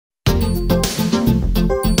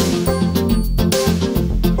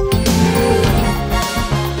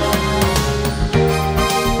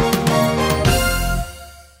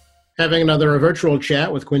Having another virtual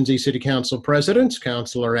chat with Quincy City Council President,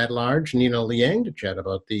 Councillor at Large Nina Liang, to chat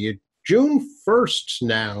about the June 1st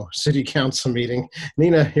now City Council meeting.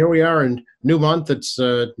 Nina, here we are in new month. It's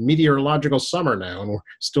meteorological summer now, and we're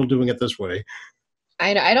still doing it this way.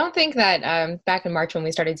 I don't think that back in March when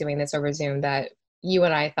we started doing this over Zoom that you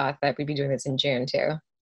and I thought that we'd be doing this in June too.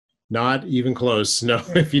 Not even close. No,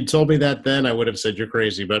 if you told me that then, I would have said you're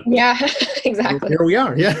crazy. But yeah, exactly. Here we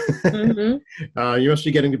are. Yeah. Mm-hmm. You must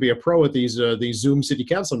be getting to be a pro at these Zoom City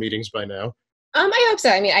Council meetings by now. I hope so.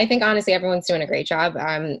 I mean, I think honestly, everyone's doing a great job.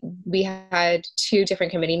 We had 2 different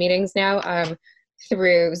committee meetings now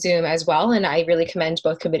through Zoom as well, and I really commend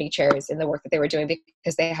both committee chairs in the work that they were doing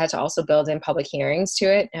because they had to also build in public hearings to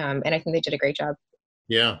it, and I think they did a great job.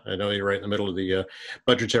 Yeah, I know you're right in the middle of the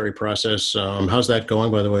budgetary process. How's that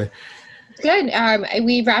going, by the way? Good.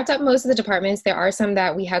 We wrapped up most of the departments. There are some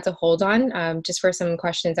that we had to hold on just for some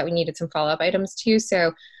questions that we needed some follow-up items to.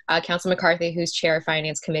 So Council McCarthy, who's chair of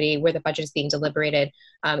Finance Committee, where the budget is being deliberated,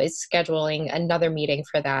 is scheduling another meeting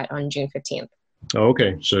for that on June 15th. Oh,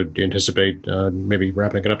 okay. So do you anticipate maybe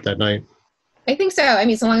wrapping it up that night? I think so. I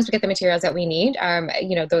mean, so long as we get the materials that we need,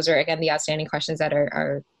 those are, again, the outstanding questions that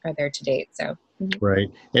are there to date. So. Right.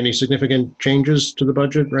 Any significant changes to the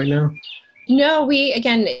budget right now? No, we,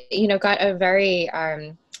 again, got a very,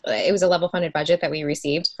 it was a level funded budget that we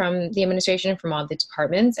received from the administration and from all the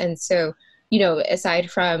departments. And so, aside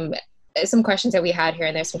from some questions that we had here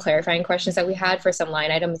and there's some clarifying questions that we had for some line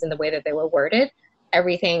items in the way that they were worded,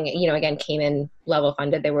 everything, again, came in level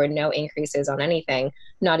funded. There were no increases on anything,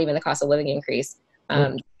 not even the cost of living increase,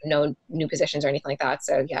 no new positions or anything like that.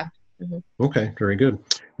 So, yeah. Mm-hmm. Okay, very good.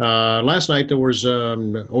 Last night there was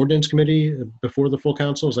ordinance committee before the full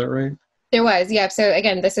council. Is that right? There was, yeah. So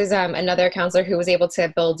again, this is another counselor who was able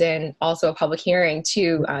to build in also a public hearing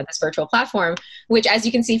to this virtual platform, which, as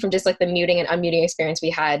you can see from just like the muting and unmuting experience we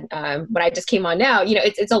had when I just came on now,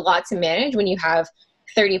 it's a lot to manage when you have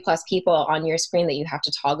 30 plus people on your screen that you have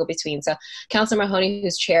to toggle between. So Councilor Mahoney,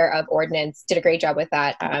 who's chair of ordinance, did a great job with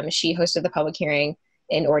that. She hosted the public hearing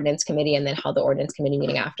in ordinance committee and then held the ordinance committee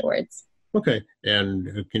meeting afterwards. Okay. And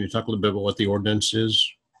can you talk a little bit about what the ordinance is?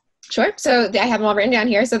 Sure. So I have them all written down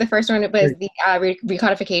here. So the first one was the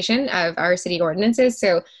recodification of our city ordinances.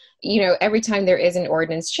 So, every time there is an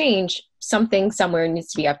ordinance change, something somewhere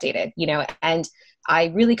needs to be updated, and I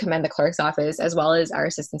really commend the clerk's office as well as our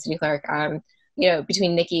assistant city clerk.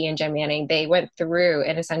 Between Nikki and Jen Manning, they went through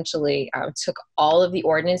and essentially took all of the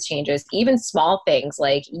ordinance changes, even small things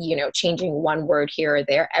like, changing one word here or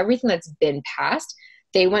there, everything that's been passed.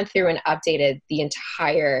 They went through and updated the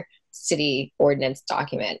entire city ordinance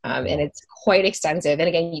document. And it's quite extensive. And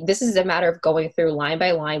again, this is a matter of going through line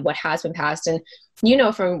by line what has been passed. And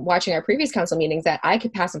from watching our previous council meetings that I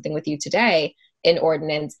could pass something with you today in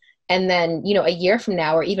ordinance. And then, a year from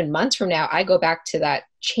now or even months from now, I go back to that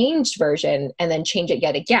changed version and then change it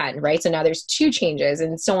yet again, right? So now there's 2 changes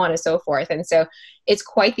and so on and so forth. And so it's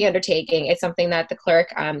quite the undertaking. It's something that the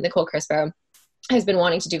clerk, Nicole Crispo, has been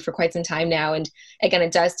wanting to do for quite some time now. And again,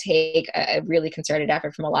 it does take a really concerted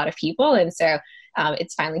effort from a lot of people. And so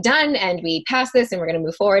it's finally done and we passed this and we're going to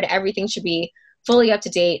move forward. Everything should be fully up to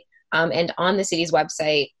date and on the city's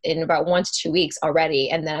website in about 1 to 2 weeks already.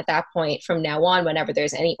 And then at that point, from now on, whenever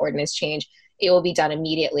there's any ordinance change, it will be done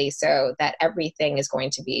immediately so that everything is going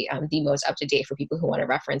to be the most up to date for people who want to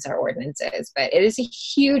reference our ordinances. But it is a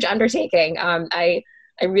huge undertaking. I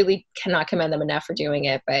really cannot commend them enough for doing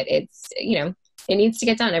it, but it's, it needs to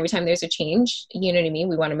get done every time there's a change. You know what I mean?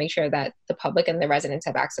 We want to make sure that the public and the residents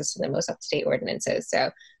have access to the most up-to-date ordinances. So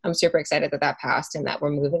I'm super excited that passed and that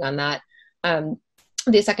we're moving on that.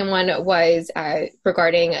 The second one was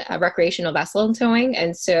regarding recreational vessel towing.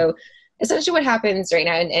 And so essentially what happens right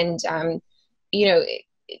now, and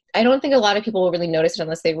I don't think a lot of people will really notice it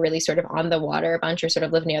unless they really sort of on the water a bunch or sort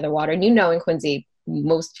of live near the water. And in Quincy,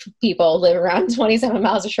 most people live around 27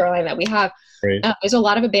 miles of shoreline that we have. Right. There's a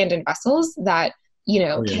lot of abandoned vessels that,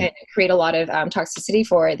 can create a lot of toxicity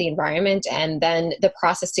for the environment. And then the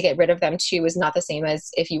process to get rid of them too is not the same as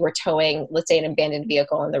if you were towing, let's say, an abandoned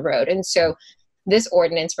vehicle on the road. And so this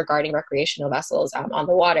ordinance regarding recreational vessels on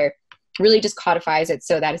the water really just codifies it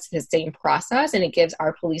so that it's the same process, and it gives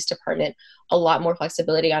our police department a lot more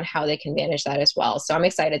flexibility on how they can manage that as well. So I'm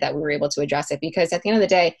excited that we were able to address it, because at the end of the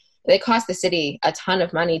day, they cost the city a ton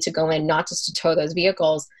of money to go in, not just to tow those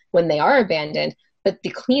vehicles when they are abandoned, but the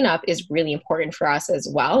cleanup is really important for us as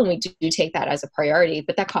well. And we do take that as a priority,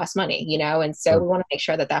 but that costs money, and so we want to make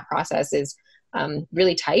sure that process is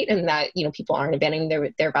really tight and that, people aren't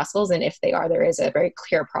abandoning their vessels. And if they are, there is a very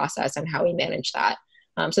clear process on how we manage that.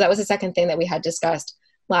 So that was the second thing that we had discussed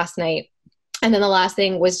last night. And then the last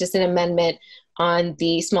thing was just an amendment on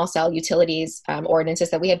the small cell utilities ordinances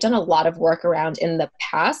that we have done a lot of work around in the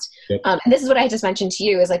past. Yep. And this is what I just mentioned to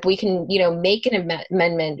you, is like we can, make an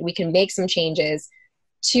amendment, we can make some changes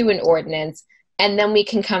to an ordinance, and then we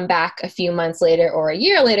can come back a few months later or a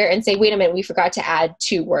year later and say, wait a minute, we forgot to add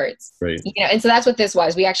 2 words. Right. And so that's what this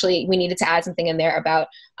was. We needed to add something in there about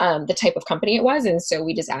the type of company it was. And so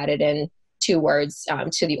we just added in 2 words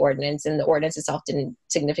to the ordinance, and the ordinance itself didn't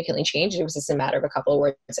significantly change. It was just a matter of a couple of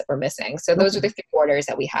words that were missing. So those are the 3 orders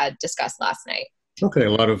that we had discussed last night. Okay,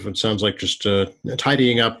 a lot of it sounds like just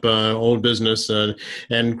tidying up old business,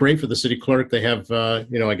 and great for the city clerk. They have,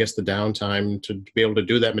 I guess the downtime to be able to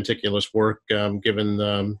do that meticulous work, given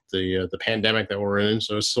the pandemic that we're in.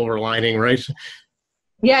 So silver lining, right?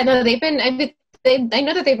 Yeah, no, I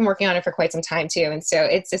know that they've been working on it for quite some time too. And so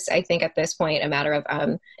it's just, I think at this point, a matter of,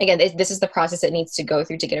 again, this is the process that needs to go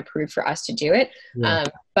through to get approved for us to do it. Yeah.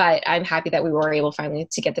 But I'm happy that we were able finally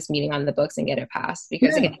to get this meeting on the books and get it passed,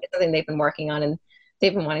 because again, it's something they've been working on and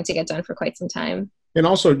they've been wanting to get done for quite some time. And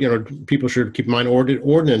also, people should keep in mind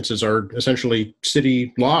ordinances are essentially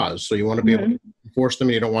city laws. So you want to be able to enforce them,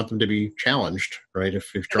 and you don't want them to be challenged, right?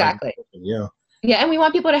 If you're trying. Exactly. Yeah, and we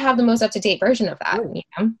want people to have the most up-to-date version of that,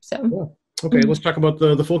 so. Yeah. Okay, let's talk about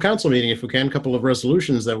the full council meeting, if we can. A couple of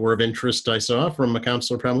resolutions that were of interest I saw from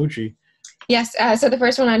Councilor Palmucci. Yes, so the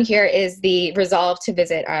first one on here is the resolve to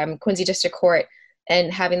visit Quincy District Court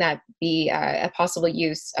and having that be a possible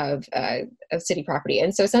use of city property.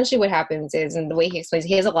 And so essentially what happens is, and the way he explains,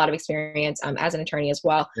 he has a lot of experience as an attorney as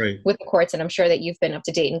well with the courts. And I'm sure that you've been up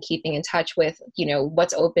to date and keeping in touch with,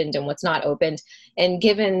 what's opened and what's not opened. And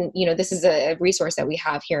given, this is a resource that we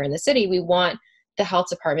have here in the city, we want the health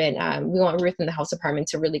department, we want Ruth and the health department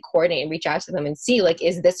to really coordinate and reach out to them and see, like,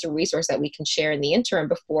 is this a resource that we can share in the interim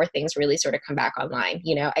before things really sort of come back online?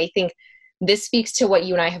 I think this speaks to what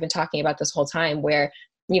you and I have been talking about this whole time, where,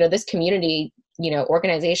 this community,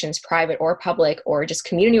 organizations, private or public, or just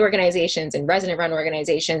community organizations and resident run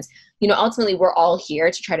organizations, ultimately we're all here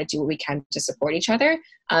to try to do what we can to support each other.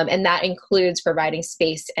 And that includes providing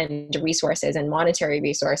space and resources and monetary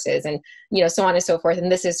resources and, so on and so forth.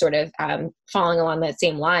 And this is sort of following along that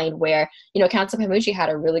same line where, Councilor Palmucci had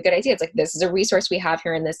a really good idea. It's like, this is a resource we have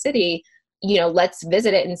here in the city. Let's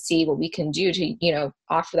visit it and see what we can do to,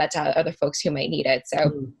 offer that to other folks who might need it.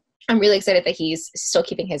 So I'm really excited that he's still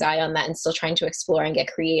keeping his eye on that and still trying to explore and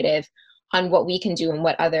get creative on what we can do and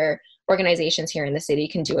what other organizations here in the city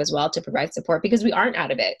can do as well to provide support, because we aren't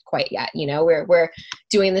out of it quite yet. We're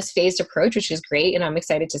doing this phased approach, which is great. And I'm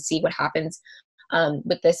excited to see what happens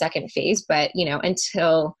with the second phase. But,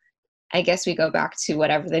 until I guess we go back to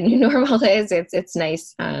whatever the new normal is, it's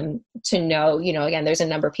nice to know, again, there's a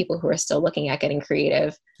number of people who are still looking at getting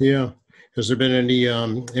creative. Yeah. Has there been any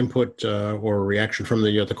input or reaction from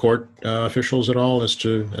the court officials at all as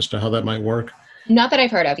to how that might work? Not that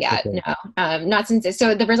I've heard of yet. Okay. No, not since.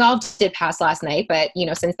 So the resolve did pass last night, but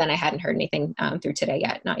since then I hadn't heard anything through today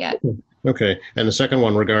yet. Not yet. Okay. And the second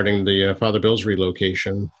one regarding the Father Bill's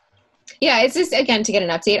relocation. Yeah, it's just, again, to get an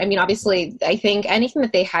update. I mean, obviously, I think anything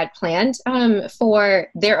that they had planned for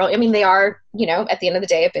their own, they are, at the end of the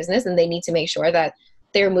day, a business, and they need to make sure that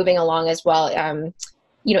they're moving along as well,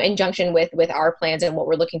 in junction with our plans and what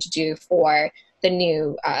we're looking to do for the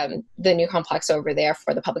new complex over there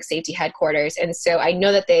for the public safety headquarters. And so I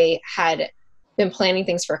know that they had been planning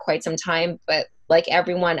things for quite some time, but like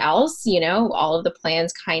everyone else, all of the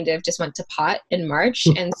plans kind of just went to pot in March.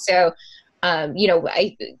 And so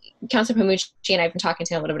Councilor Palmucci and I have been talking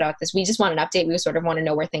to him a little bit about this. We just want an update. We sort of want to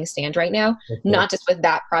know where things stand right now, not just with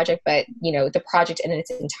that project, but, the project in its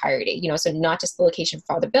entirety, so not just the location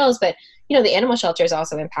for all the bills, but, the animal shelter is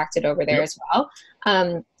also impacted over there as well.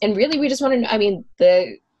 And really, we just want to know,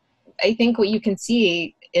 I think what you can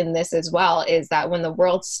see in this as well is that when the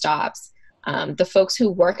world stops, the folks who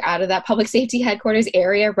work out of that public safety headquarters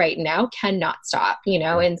area right now cannot stop,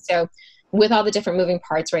 and so with all the different moving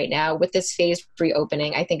parts right now, with this phased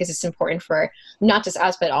reopening, I think it's just important for not just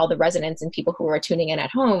us, but all the residents and people who are tuning in at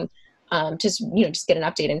home, just get an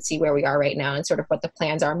update and see where we are right now and sort of what the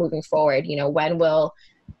plans are moving forward. When will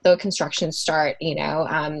the construction start?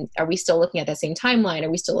 Are we still looking at the same timeline? Are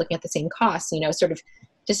we still looking at the same costs? Sort of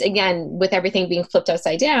just, again, with everything being flipped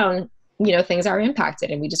upside down, things are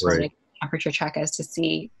impacted, and we just want to make a temperature check as to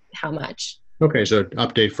see how much. Okay, so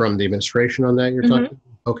update from the administration on that you're talking?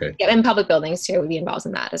 Okay. Yeah, and public buildings too would be involved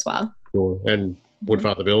in that as well. Cool. And would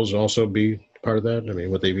Father Bill's also be part of that?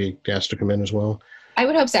 Would they be asked to come in as well? I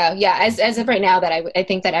would hope so. Yeah. As of right now, that I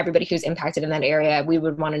think that everybody who's impacted in that area, we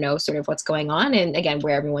would want to know sort of what's going on and, again,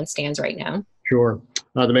 where everyone stands right now. Sure.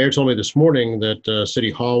 The mayor told me this morning that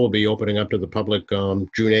City Hall will be opening up to the public June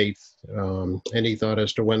 8th. Any thought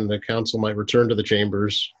as to when the council might return to the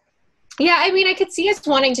chambers? Yeah, I mean, I could see us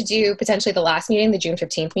wanting to do potentially the last meeting, the June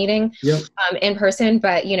 15th meeting, Yep. in person.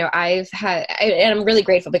 But, and I'm really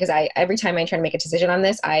grateful because every time I try to make a decision on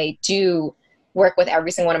this, I do work with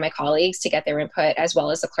every single one of my colleagues to get their input as well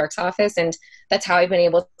as the clerk's office. And that's how I've been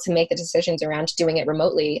able to make the decisions around doing it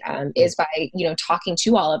remotely, is by, talking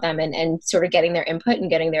to all of them and sort of getting their input and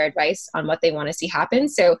getting their advice on what they want to see happen.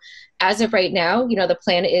 So as of right now, the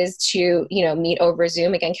plan is to, meet over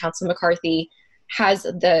Zoom. Again, Council McCarthy has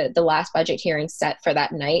the last budget hearing set for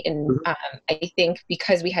that night. And I think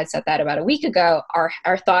because we had set that about a week ago,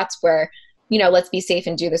 our thoughts were, let's be safe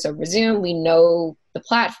and do this over Zoom. We know the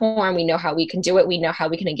platform, we know how we can do it, we know how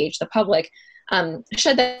we can engage the public.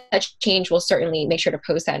 Should that change, we'll certainly make sure to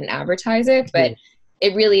post that and advertise it. But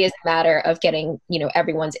it really is a matter of getting,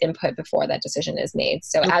 everyone's input before that decision is made.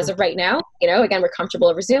 So as of right now, again, we're comfortable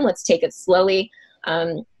over Zoom. Let's take it slowly.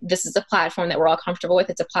 This is a platform that we're all comfortable with.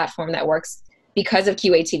 It's a platform that works because of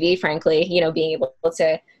QATV, frankly, being able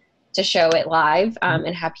to show it live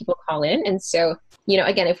and have people call in. And so,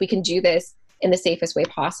 again, if we can do this in the safest way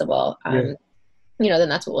possible, then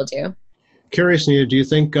that's what we'll do. Curious, Nina, do you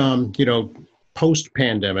think,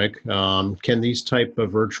 post-pandemic, can these type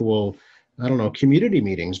of virtual, community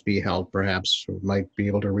meetings be held perhaps? Might be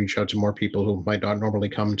able to reach out to more people who might not normally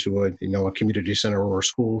come to a community center or a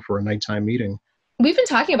school for a nighttime meeting? We've been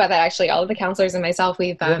talking about that, actually, all of the counselors and myself.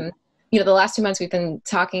 We've the last 2 months we've been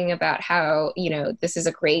talking about how, this is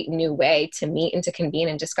a great new way to meet and to convene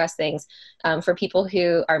and discuss things for people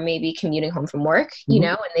who are maybe commuting home from work,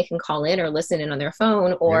 and they can call in or listen in on their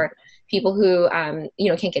phone, or people who,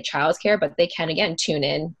 can't get childcare, but they can, again, tune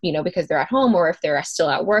in, because they're at home, or if they're still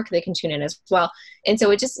at work, they can tune in as well. And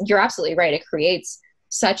so you're absolutely right. It creates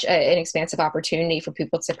such an expansive opportunity for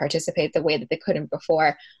people to participate the way that they couldn't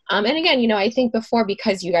before. And again, I think before,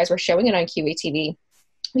 because you guys were showing it on QATV,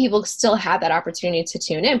 people still had that opportunity to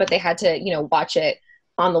tune in, but they had to, watch it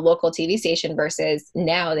on the local TV station, versus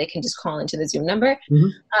now they can just call into the Zoom number.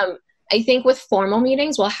 I think with formal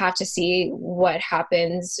meetings, we'll have to see what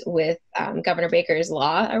happens with Governor Baker's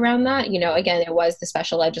law around that. Again, there was the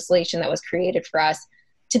special legislation that was created for us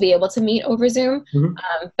to be able to meet over Zoom.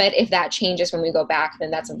 But if that changes when we go back, then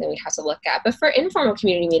that's something we have to look at. But for informal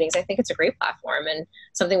community meetings, I think it's a great platform and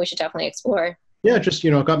something we should definitely explore. Yeah, just,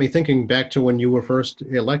 it got me thinking back to when you were first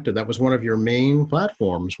elected. That was one of your main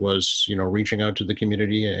platforms, was, reaching out to the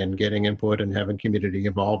community and getting input and having community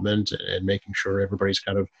involvement and making sure everybody's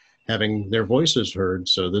kind of having their voices heard.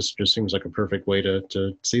 So this just seems like a perfect way to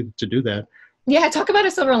do that. Yeah, talk about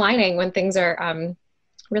a silver lining when things are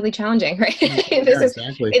really challenging, right?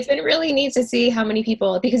 Exactly. It's been really neat to see how many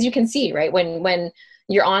people, because you can see, right, when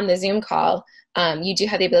you're on the Zoom call, you do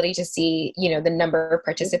have the ability to see, the number of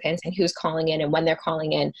participants and who's calling in and when they're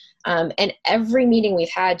calling in. And every meeting we've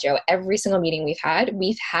had, Joe, every single meeting we've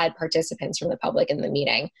had participants from the public in the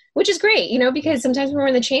meeting, which is great, because sometimes when we're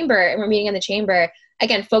in the chamber and we're meeting in the chamber,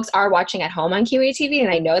 again, folks are watching at home on QATV, and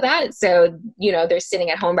I know that. So, they're sitting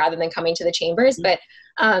at home rather than coming to the chambers. But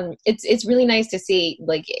it's really nice to see,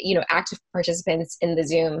 active participants in the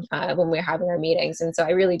Zoom when we're having our meetings. And so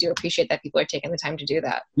I really do appreciate that people are taking the time to do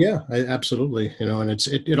that. Yeah, absolutely. And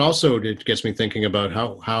it also gets me thinking about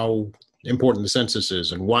how important the census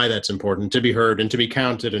is and why that's important to be heard and to be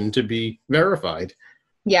counted and to be verified.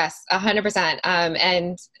 Yes, 100%.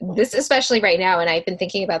 And this, especially right now, and I've been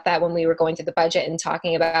thinking about that when we were going through the budget and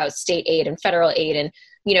talking about state aid and federal aid, and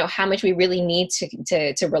how much we really need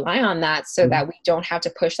to rely on that, so that we don't have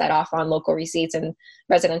to push that off on local receipts and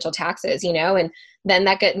residential taxes. And then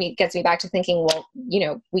that gets me back to thinking, well,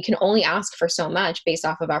 we can only ask for so much based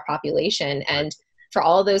off of our population. And for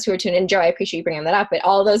all those who are tuning in, Joe, I appreciate you bringing that up, but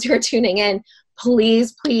all those who are tuning in,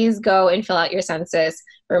 please go and fill out your census.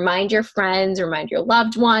 Remind your friends, remind your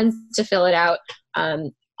loved ones to fill it out.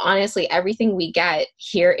 Honestly, everything we get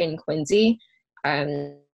here in Quincy,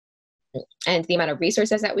 and the amount of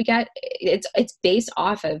resources that we get, it's based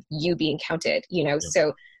off of you being counted,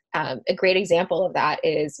 So a great example of that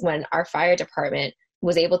is when our fire department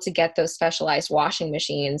was able to get those specialized washing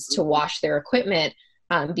machines to wash their equipment,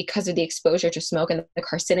 because of the exposure to smoke and the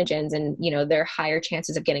carcinogens and, their higher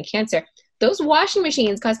chances of getting cancer. Those washing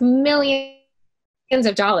machines cost millions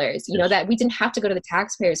of dollars, that we didn't have to go to the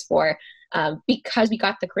taxpayers for, because we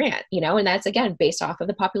got the grant, and that's, again, based off of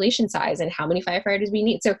the population size and how many firefighters we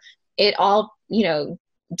need. So it all,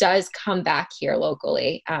 does come back here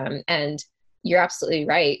locally. And you're absolutely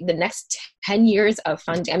right. The next 10 years of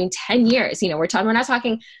funding, 10 years, we're not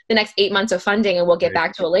talking the next 8 months of funding, and we'll get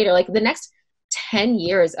back to it later. Like the next 10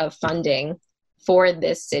 years of funding for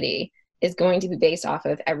this city is going to be based off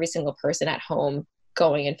of every single person at home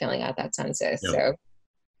going and filling out that census. Yep. So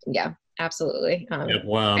yeah, absolutely. Yep.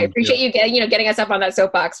 I appreciate you getting us up on that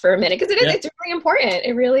soapbox for a minute, because it's really important.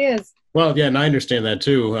 It really is. Well, yeah, and I understand that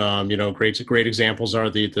too. Great examples are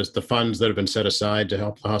the funds that have been set aside to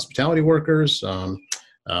help the hospitality workers,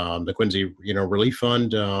 the Quincy, Relief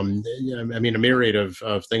Fund. I mean, a myriad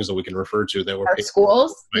of things that we can refer to that were our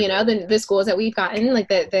schools. The schools that we've gotten, like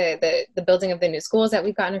the building of the new schools that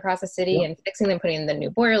we've gotten across the city, and fixing them, putting the new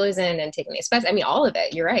boilers in, and taking the asbestos. I mean, all of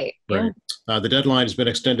it. You're right. Right. Yeah. The deadline has been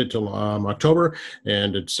extended till October,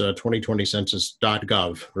 and it's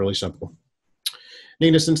 2020census.gov. Really simple.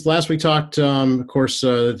 Nina, since last we talked, of course,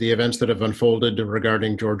 the events that have unfolded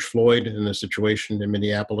regarding George Floyd and the situation in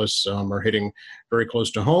Minneapolis are hitting very close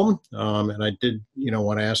to home. And I did,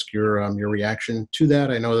 want to ask your reaction to that.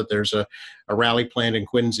 I know that there's a rally planned in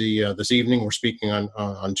Quincy this evening. We're speaking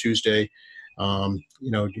on Tuesday. I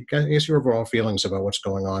guess your overall feelings about what's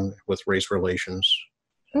going on with race relations.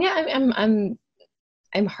 Yeah,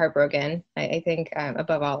 I'm heartbroken. I think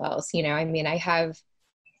above all else, I have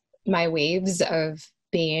my waves of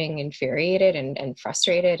being infuriated and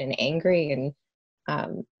frustrated and angry and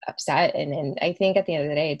upset, and I think at the end of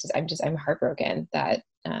the day, I'm heartbroken that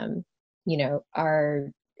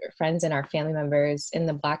our friends and our family members in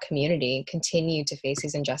the Black community continue to face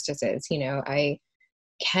these injustices. I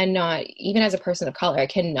cannot, even as a person of color, I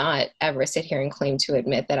cannot ever sit here and claim to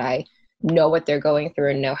admit that I know what they're going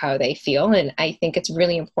through and know how they feel. And I think it's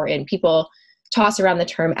really important. People toss around the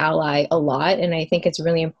term ally a lot. And I think it's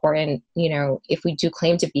really important, if we do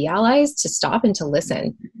claim to be allies, to stop and to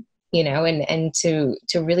listen, and to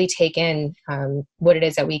really take in what it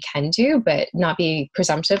is that we can do, but not be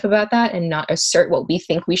presumptive about that and not assert what we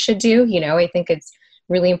think we should do. I think it's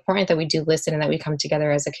really important that we do listen and that we come together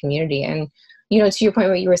as a community. And, to your point,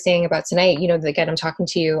 what you were saying about tonight, again, I'm talking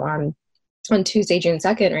to you on Tuesday, June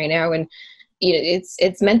 2nd right now. And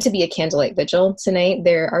it's meant to be a candlelight vigil tonight.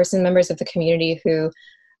 There are some members of the community who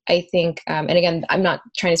I think, and again, I'm not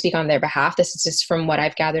trying to speak on their behalf. This is just from what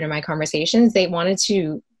I've gathered in my conversations. They wanted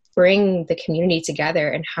to bring the community together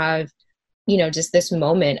and have, just this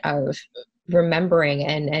moment of remembering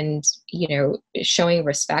and showing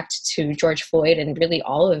respect to George Floyd and really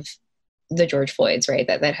all of the George Floyds, right,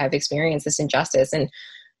 that have experienced this injustice, and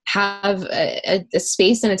have a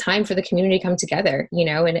space and a time for the community to come together,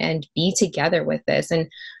 and be together with this. And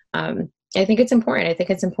I think it's important. I think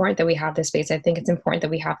it's important that we have this space. I think it's important that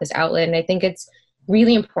we have this outlet. And I think it's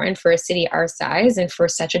really important for a city our size and for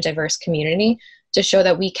such a diverse community to show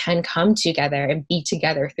that we can come together and be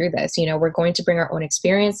together through this. We're going to bring our own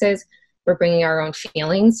experiences. We're bringing our own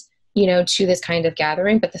feelings, to this kind of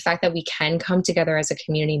gathering. But the fact that we can come together as a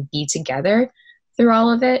community and be together through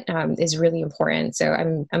all of it is really important. So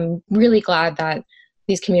I'm really glad that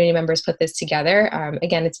these community members put this together.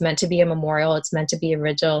 Again, it's meant to be a memorial. It's meant to be a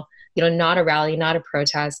vigil, not a rally, not a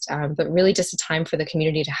protest, but really just a time for the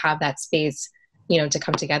community to have that space, to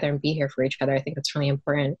come together and be here for each other. I think that's really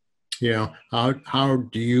important. Yeah. How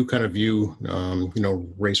do you kind of view,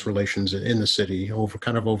 race relations in the city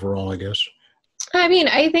overall, I guess? I mean,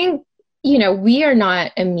 I think, we are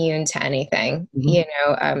not immune to anything.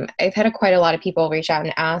 Mm-hmm. I've had quite a lot of people reach out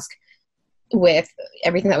and ask, with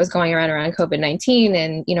everything that was going around COVID-19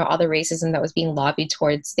 and, all the racism that was being lobbied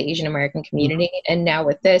towards the Asian American community. Mm-hmm. And now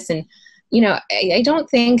with this, and, I don't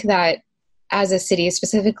think that as a city,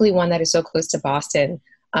 specifically one that is so close to Boston,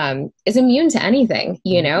 is immune to anything,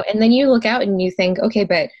 and then you look out and you think, okay,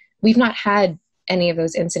 but we've not had any of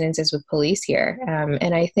those incidences with police here.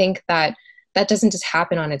 And I think that doesn't just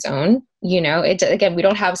happen on its own. Again, we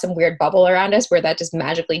don't have some weird bubble around us where that just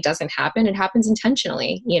magically doesn't happen. It happens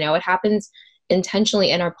intentionally. It happens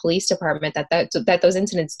intentionally in our police department that those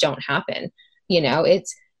incidents don't happen.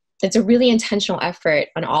 It's a really intentional effort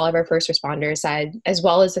on all of our first responders side, as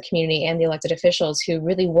well as the community and the elected officials who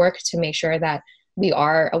really work to make sure that we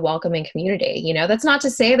are a welcoming community. That's not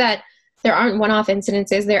to say that there aren't one-off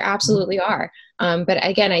incidences. There absolutely are. But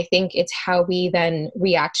again, I think it's how we then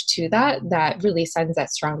react to that really sends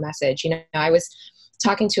that strong message. I was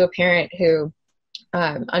talking to a parent who,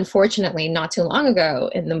 unfortunately, not too long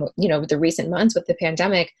ago in the recent months with the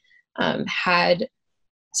pandemic, had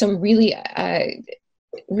some really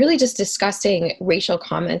just disgusting racial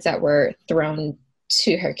comments that were thrown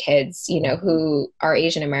to her kids, who are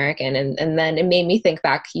Asian American. And then it made me think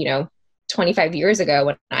back, 25 years ago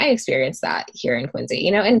when I experienced that here in Quincy,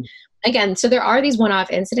 and again, so there are these one-off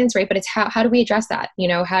incidents, right? But it's how do we address that?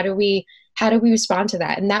 How do we respond to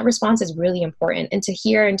that? And that response is really important. And to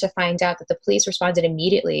hear and to find out that the police responded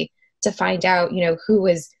immediately to find out, who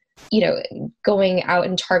was going out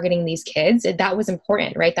and targeting these kids, that was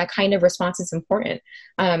important, right? That kind of response is important.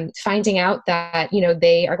 Finding out that,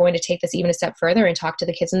 they are going to take this even a step further and talk to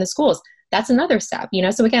the kids in the schools, that's another step,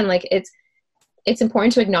 So again, like it's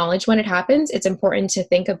important to acknowledge when it happens. It's important to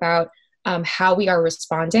think about how we are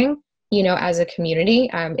responding, as a community.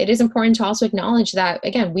 It is important to also acknowledge that,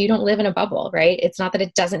 again, we don't live in a bubble, right? It's not that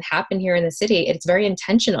it doesn't happen here in the city. It's very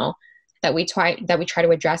intentional that we try to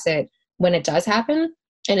address it when it does happen.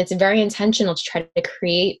 And it's very intentional to try to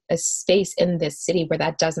create a space in this city where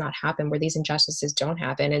that does not happen, where these injustices don't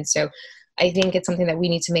happen. And so I think it's something that we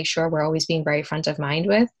need to make sure we're always being very front of mind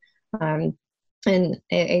with. And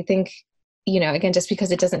I think, again, just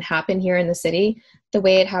because it doesn't happen here in the city, the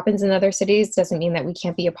way it happens in other cities doesn't mean that we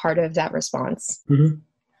can't be a part of that response.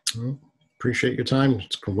 Mm-hmm. Well, appreciate your time.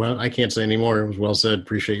 Well, I can't say any more. It was well said.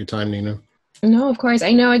 Appreciate your time, Nina. No, of course.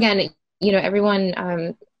 I know, again,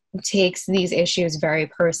 everyone takes these issues very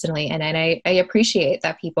personally. And I appreciate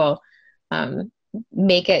that people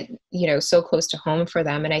make it, so close to home for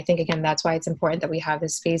them. And I think, again, that's why it's important that we have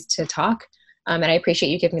this space to talk. And I appreciate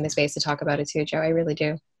you giving me the space to talk about it too, Joe. I really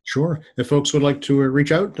do. Sure. If folks would like to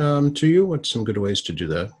reach out to you, what's some good ways to do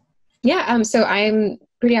that? Yeah. So I'm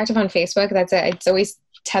pretty active on Facebook. It's always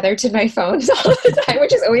tethered to my phone all the time,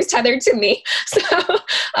 which is always tethered to me. So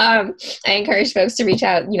I encourage folks to reach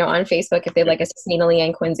out, on Facebook if they'd like us to Nina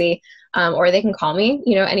Liang Quincy, or they can call me,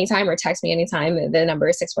 anytime, or text me anytime. The number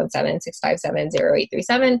is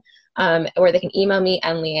 617-657-0837, or they can email me,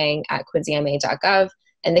 nliang@quincyma.gov.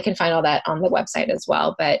 And they can find all that on the website as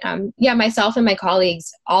well. But myself and my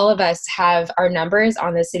colleagues, all of us have our numbers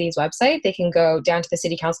on the city's website. They can go down to the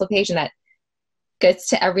city council page, and that gets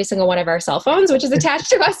to every single one of our cell phones, which is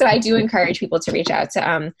attached to us. So I do encourage people to reach out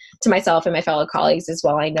to myself and my fellow colleagues as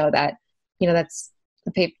well. I know that, that's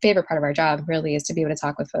the favorite part of our job really, is to be able to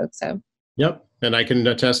talk with folks. So. Yep. And I can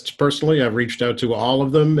attest personally, I've reached out to all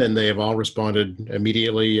of them and they have all responded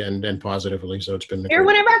immediately and positively. So it's been You're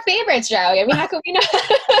one of our favorites, Joe. I mean, how could we not?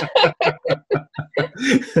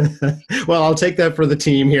 Well, I'll take that for the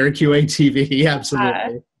team here at QATV.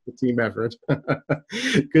 Absolutely. The team effort.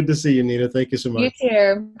 Good to see you, Nina. Thank you so much. You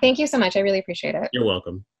too. Thank you so much. I really appreciate it. You're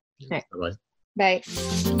welcome. Right. Bye-bye. Bye.